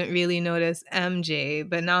I didn't really notice MJ,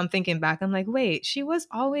 but now I'm thinking back, I'm like, wait, she was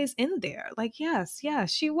always in there. Like, yes,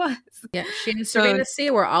 she was. Yeah, she and So Serena C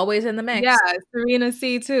were always in the yeah, mix. Serena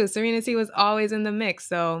C too. Serena C was always in the mix.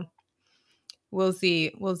 So we'll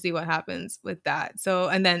see what happens with that. So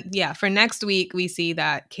and then yeah, for next week we see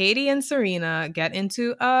that Katie and Serena get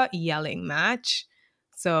into a yelling match.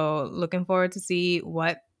 So looking forward to see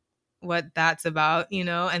what that's about,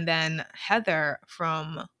 and then Heather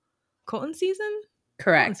from Colton season? Colton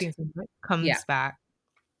Correct. season, right? Yeah. Comes back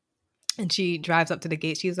and she drives up to the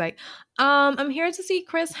gate. She's like, I'm here to see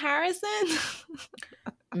Chris Harrison.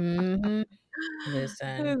 Hmm. I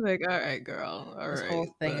Listen, was like, all right, girl. All this right.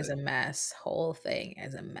 whole thing But is a mess. Whole thing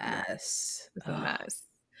is a yeah, mess. it's a Ugh. mess.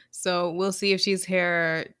 So we'll see if she's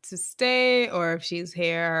here to stay or if she's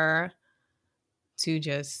here to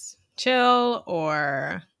just chill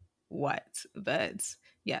or what. But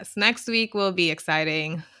yes, next week will be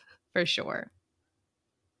exciting for sure.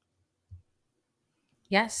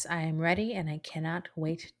 Yes, I am ready and I cannot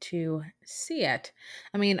wait to see it.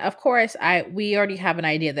 I mean, of course, we already have an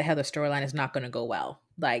idea the Heather storyline is not going to go well.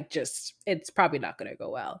 It's probably not going to go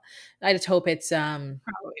well. I just hope it's Probably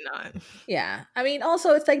not. yeah. I mean,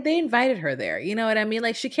 also it's like they invited her there. You know what I mean?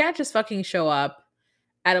 Like she can't just fucking show up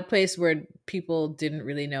at a place where people didn't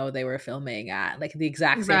really know they were filming at, like the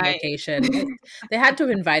exact same Right. location. They had to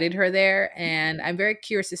have invited her there, and I'm very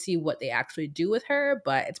curious to see what they actually do with her,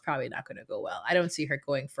 but it's probably not going to go well. I don't see her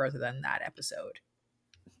going further than that episode.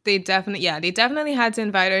 They definitely had to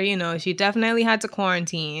invite her. She definitely had to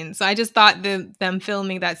quarantine. So I just thought them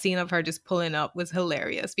filming that scene of her just pulling up was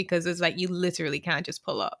hilarious, because it's like you literally can't just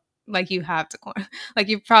pull up. Like you have to like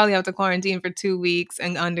you probably have to quarantine for 2 weeks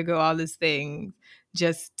and undergo all this thing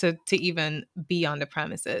just to even be on the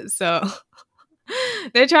premises. So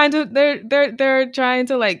they're trying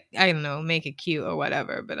to like, I don't know, make it cute or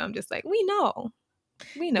whatever, but I'm just like, we know,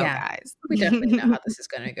 Yeah, guys. we definitely know how this is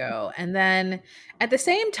going to go. And then at the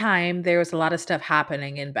same time, there was a lot of stuff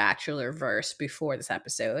happening in Bachelor verse before this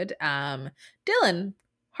episode. Dylan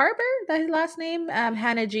Harbor, that's his last name,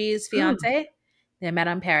 Hannah G's Mm. fiance. They met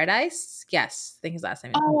on Paradise. Yes, I think his last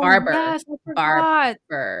name is Oh, Barber. yes, I forgot.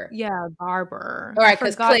 Barber. Yeah, Barber. All I right,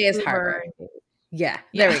 because forgot Clay is they Harbor. were. Yeah,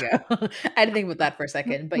 there Yeah. we go. I didn't think about that for a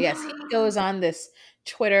second. But yes, he goes on this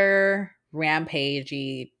Twitter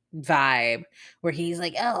rampagey vibe where he's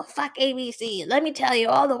like, oh, fuck ABC. Let me tell you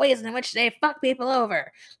all the ways in which they fuck people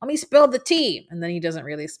over. Let me spill the tea. And then he doesn't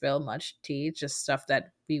really spill much tea, just stuff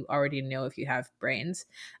that we already know if you have brains.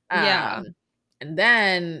 Yeah. And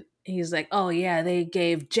then he's like, oh, yeah, they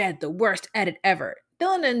gave Jed the worst edit ever.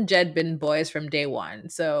 Dylan and Jed been boys from day one.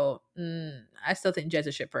 So I still think Jed's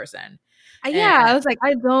a shit person. Yeah, I was like,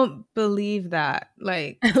 I don't believe that.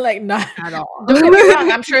 Like not at all. Don't get me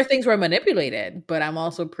wrong, I'm sure things were manipulated, but I'm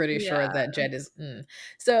also pretty sure Yeah. that Jed is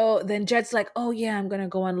So then Jed's like, oh yeah, I'm gonna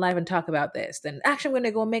go on live and talk about this. Then actually I'm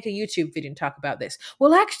gonna go make a YouTube video and talk about this.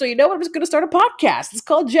 Well, actually, you know what? I'm just gonna start a podcast. It's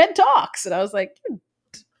called Jed Talks. And I was like,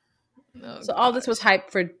 so all this was hype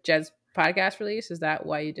for Jed's podcast release. Is that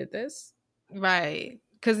why you did this? Right.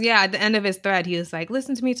 Because, yeah, at the end of his thread, he was like,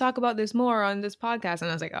 listen to me talk about this more on this podcast.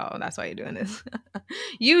 And I was like, oh, that's why you're doing this.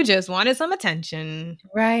 You just wanted some attention.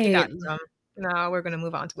 Right. You got some. Now we're going to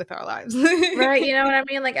move on with our lives. Right. You know what I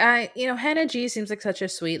mean? Like, Hannah G seems like such a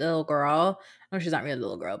sweet little girl. No, she's not really a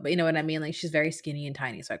little girl, but you know what I mean? Like, she's very skinny and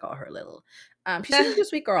tiny, so I call her little. She seems like a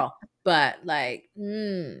sweet girl, but like,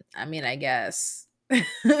 I mean, I guess.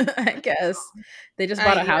 I guess they just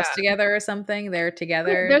bought a house together or something. They're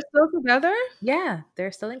together. They're still together? Yeah,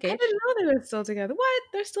 they're still engaged. I didn't know they were still together. What?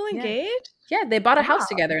 They're still engaged? Yeah, they bought a house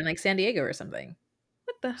together in like San Diego or something.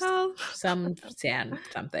 What the hell?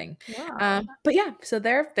 Something. Wow. But yeah, so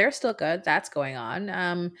they're still good. That's going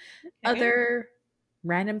on. Other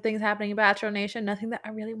random things happening in Bachelor Nation. Nothing that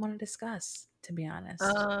I really want to discuss, to be honest.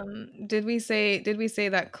 Did we say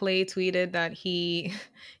that Clay tweeted that he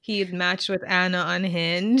had matched with Anna on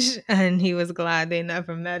Hinge and he was glad they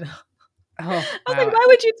never met? Oh, I was like, why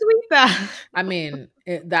would you tweet that? I mean,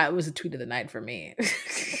 that was a tweet of the night for me.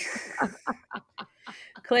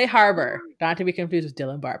 Clay Harbor, not to be confused with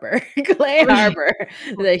Dylan Barber. Clay Harbor,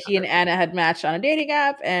 that he and Anna had matched on a dating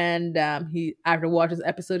app, and he, after watching this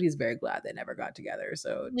episode, he's very glad they never got together.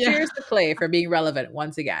 So cheers to Clay for being relevant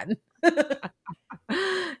once again.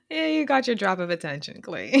 Yeah, you got your drop of attention,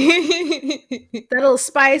 Clay. That little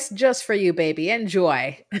spice just for you, baby.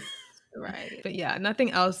 Enjoy. Right. But yeah,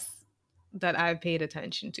 nothing else that I've paid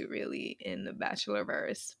attention to really in the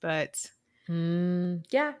Bachelorverse, but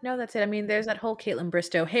yeah, no, that's it. I mean, there's that whole Caitlin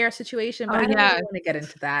Bristow hair situation, but I don't really want to get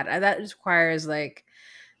into that. That just requires like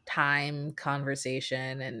time,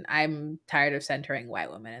 conversation, and I'm tired of centering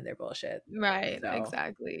white women and their bullshit. Right, so.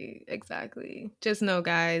 Exactly. Just know,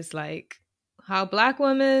 guys, like how black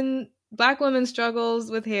women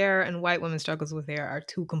struggles with hair and white women struggles with hair are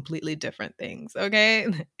two completely different things, okay?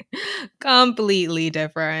 Completely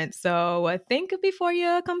different. So think before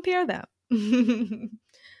you compare them.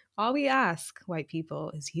 All we ask, white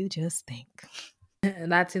people, is you just think.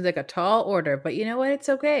 And that seems like a tall order, but you know what? It's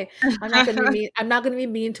okay. I'm not gonna be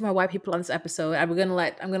mean to my white people on this episode. I'm gonna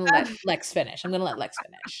let Lex finish.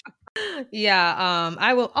 Yeah,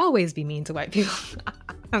 I will always be mean to white people.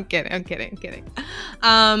 I'm kidding.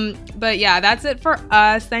 But yeah, that's it for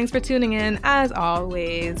us. Thanks for tuning in. As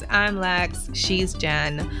always, I'm Lex, she's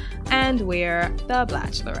Jen, and we're the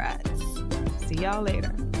Bachelorettes. See y'all later.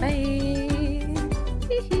 Bye.